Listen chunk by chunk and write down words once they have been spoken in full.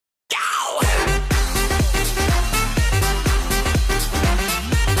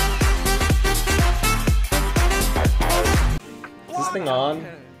on?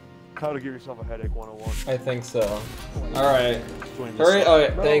 How to give yourself a headache 101. I think so. Alright. Hurry. Oh,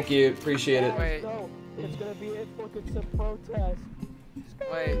 yeah. Thank you. Appreciate it. Wait. No, it's gonna be a fucking protest.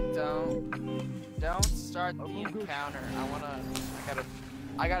 Wait, don't start the encounter.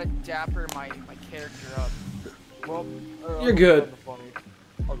 I gotta dapper my character up. Well, You're good.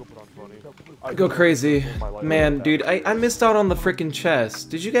 I'll go put on funny. Go crazy. Man, dude, I missed out on the freaking chest.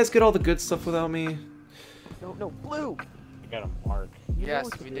 Did you guys get all the good stuff without me? No, blue. You got a mark. Yes,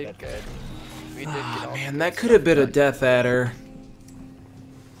 we did good. We did get all Man, the that good could have stuff been a done. Death Adder.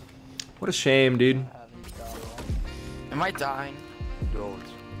 What a shame, dude. Am I dying? Don't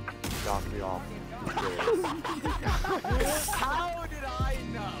knock me off. How did I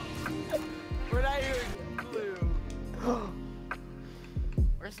know? When I heard blue.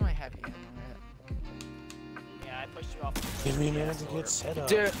 Where's my heavy ammo at? Yeah, I pushed you off. Give me a minute to get set up.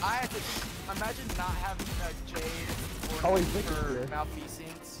 Dude, I have to imagine not having a jade or for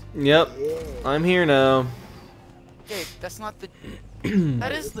Malfeasances. Yep. I'm here now. Gabe, that's not the.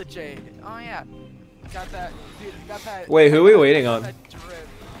 That is the jade. Oh yeah. Got that, dude. Got that. Wait, who are we waiting on? That drip.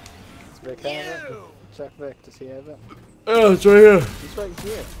 Vic have it? Check Vic, does he have it? Oh, it's right here. He's right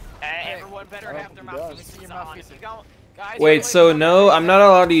here. Hey, everyone better have their Let me mouthpieces see your on. mouthpiece. If you don't, guys, Wait, so no, I'm not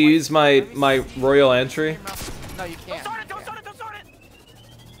allowed to use my royal entry? No, you Don't can't. start it! Don't start it! Don't start it!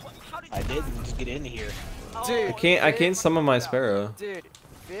 What, how did I didn't just get in here. Dude, I can't summon my sparrow. Dude,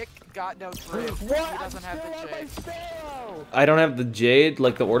 Vic got no grip. He doesn't have the jade. I don't have the jade,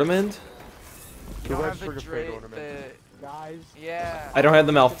 like the ornament? You don't have the friggin' fade jade. ornament. Guys, Yeah. I don't have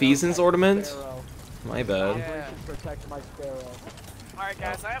the Malfeasance ornament? Sparrow. My bad. Yeah. Protect my sparrow. Alright,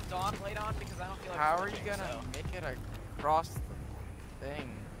 guys, I have Dawn played on because I don't feel like. How are you switching, gonna so. make it across the thing?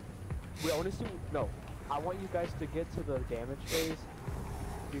 We honestly, no. I want you guys to get to the damage phase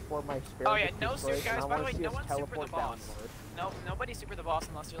before my sparrow. Oh, yeah, gets no destroyed, suit, guys. and I By the wanna way, see no us one's super the teleport boss. downward. No, nobody's super the boss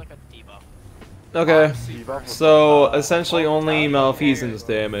unless you're like a debuff. Okay. Debuff. So, essentially only Malfeasance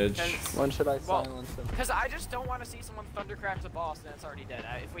damage. When should I Well, silence him? Because I just don't want to see someone thundercraft the boss and it's already dead.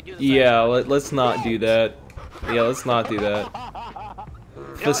 If we do this, Yeah, let's not do that. Yeah, let's not do that.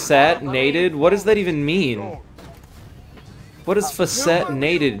 Facetnated? What does that even mean? What does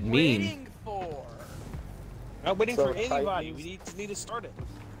facetnated mean? Waiting for. Not waiting So for anybody. Titans- We need to start it.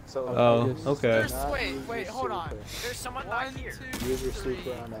 So Oh, just okay. There's, not wait, use wait, your hold on. super. There's someone One, not here. two, Use your three.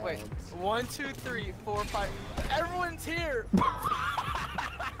 super on Wait, ads. 1, 2, 3, 4, 5. Everyone's here.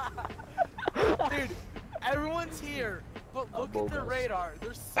 Dude, everyone's here. But look at the radar.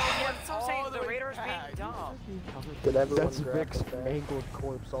 There's so Yeah, that's what I'm saying. all The way Raiders being back. dumb. Did everyone That's grab Vic's the bag? mangled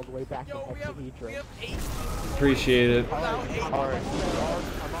corpse all the way back Yo, to we have Hexahedron. 8 Appreciate it. without 8. Alright, I'm on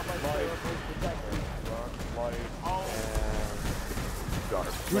my sparrow, please protect me. Light, and dark.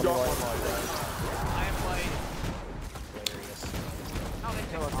 Two dark, one light. I am like. Hilarious. Oh, they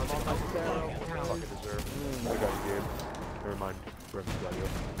I'm on my fixed sparrow. it. Fucking deserve. I got you, Gabe. Never mind. Rest got you.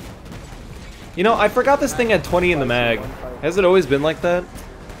 You know, I forgot this thing had 20 in the mag. Has it always been like that?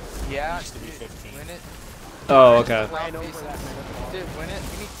 Yeah, Used to be 15. when it. Oh, okay. Dude, when it.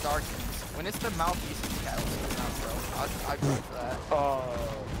 We need darkness. When it's the Malfeasance catalyst, it's not bro. I'd go for that.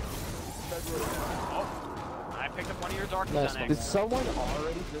 I picked up one of your dark Nice Did one. Someone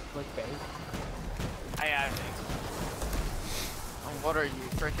already just like bank? I think. What are you,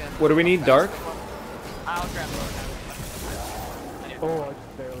 freaking? What do we need? Dark? I'll grab it. Oh, I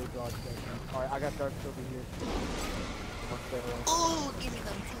just barely dodged that. Alright, I got darks over here. Ooh, give me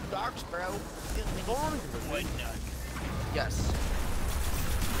them 2 darks, bro. Yes.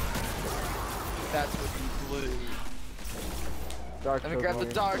 That would be blue. Darks Let me grab the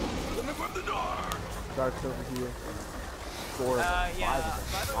dark. Let me grab the dark. Darks over here. 4, 5 Yeah. of them.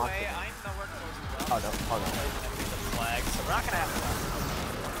 By the way, I'm nowhere close to Oh, no, oh, no. the flag, so we're not gonna have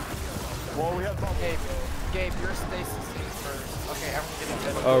Well, we have bubbles. Gabe, your stasis things first. Okay, everyone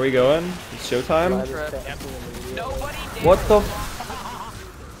get a Oh, are we going? It's showtime? to. Nobody did. What the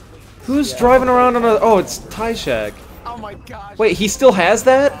Who's driving around on a... Oh, it's Tyshak. Oh my gosh. Wait, he still has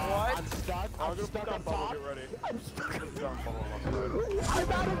that? What? I'm stuck on bubble, get ready. I'm stuck on bubble.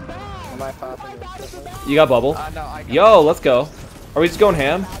 Am I popping it? You got bubble? No, I got Yo, let's go. Are we just going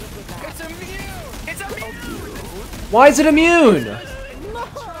ham? It's immune! It's immune! Why is it immune?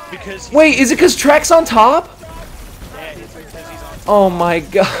 Because he's, Wait, is it because Trek's on top? yeah, it's because he's on. Oh my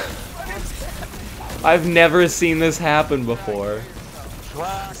god. I've never seen this happen before.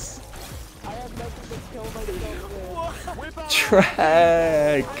 Tracks.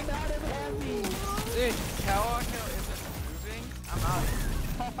 Trek. Dude, Kell Echo isn't moving. I'm out.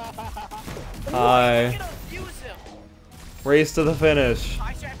 Hi. Get him! Use him! Race to the finish.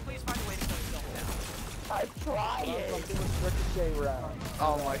 I should please find a way to kill himself now. Ricochet round.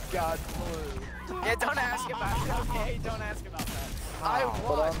 Oh my god, blue. Yeah, don't ask about it, okay? Don't ask about that. I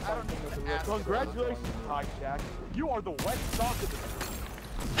won. I don't even ask. Congratulations, High Jack. You are the wet sock of the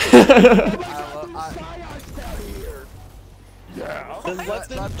Yeah. Then let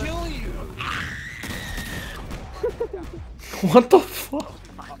them kill you. What the fuck?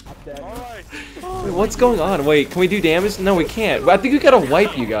 Alright. Wait, what's going on? Wait, can we do damage? No, we can't. I think we gotta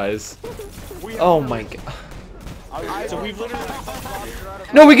wipe you guys. Oh my god. So we've literally.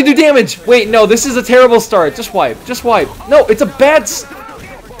 No, we can do damage! Wait, no, this is a terrible start. Just wipe. Just wipe. No, it's a bad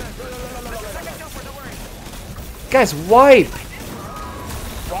Guys, wipe!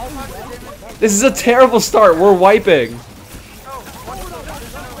 This is a terrible start. We're wiping.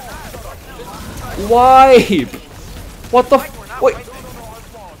 Wipe! What the f- Wait.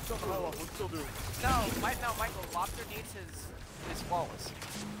 No, Michael, Lobster needs his flawless.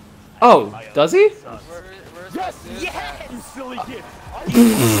 Oh, does he? Yes! Yes! You silly kid.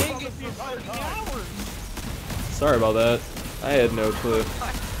 Sorry about that. I had no clue. Vic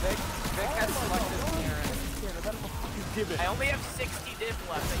has selected Karen. I only have 60 div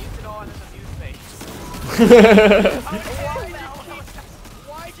left. I used it all on his amuse face.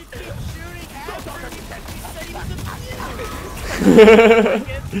 Why'd you keep shooting after him? He said he was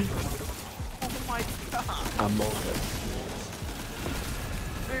immune. Oh my god. I'm over.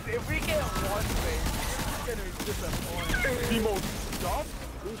 Dude, if we get one face, it's gonna be disappointing. The most stuff?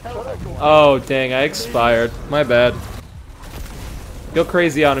 Oh, dang, I expired. My bad. Go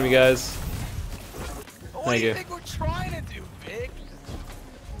crazy on him, you guys. What Thank do you you. think we're trying to do, Vic?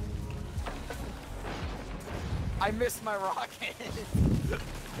 I missed my rocket.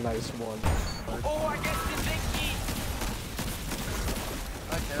 Nice one. Oh, I guess the Vicky.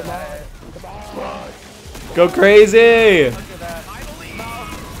 Okay. Go crazy! Look at that.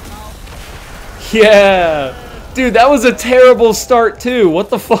 Yeah! Dude, that was a terrible start, too. What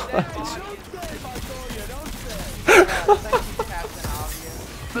the fuck?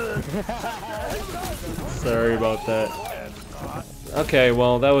 Sorry about that. Okay,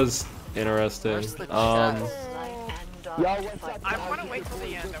 well, that was interesting. I want to wait till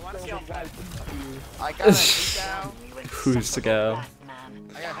the end. I want to see how fast. I got it down. Who's to go?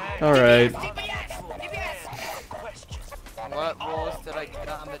 I got Alright. What rolls did I get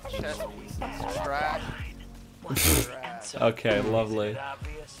on the chest pieces? Trash. Okay, lovely.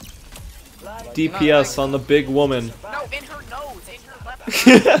 DPS on the big woman. No, in her nose, in her left.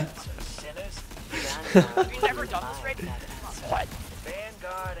 Have you never done this, Rick? What?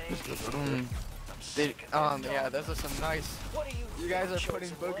 Yeah, those are some nice. You guys are putting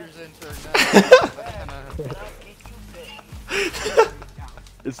boogers into her nose.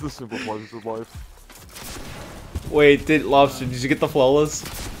 It's the simple pleasures of life. Wait, Lobster, did you get the flawless?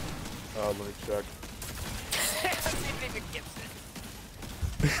 Let me check.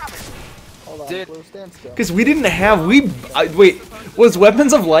 Hold on, Did- Blue, stand still. Because we didn't have, wait, was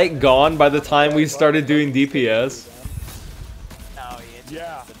Weapons of Light gone by the time we started doing DPS? No,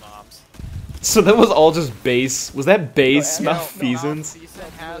 Yeah. the mobs. So that was all just base, was that base Malfeasance?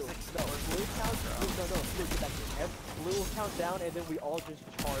 Malfeasance has explosives. Blue count, Blue will count down, and then we all just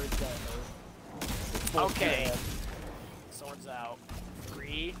charge that. Okay. Swords out.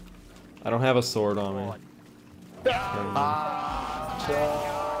 3. I don't have a sword on me. Is that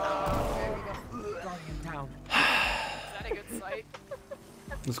a good sight?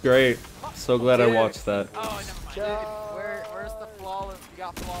 It's great. So glad I watched that. Oh, never mind. Where's the flawless? We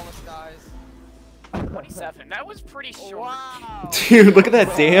got flawless, guys. 27. That was pretty short. Wow. Dude, look at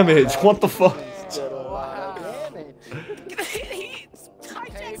that damage. What the fuck? Wow. Damage.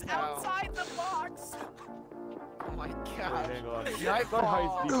 Hijack's outside the box. Oh my god. Hang on.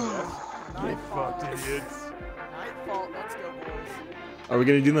 Nightfall. You fucked idiots. Nightfall. Let's go, boys. Are we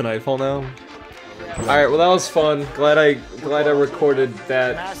gonna do the Nightfall now? Alright, well that was fun. Glad I recorded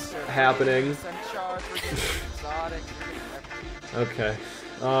that happening. Charge, we're getting exotic. Okay.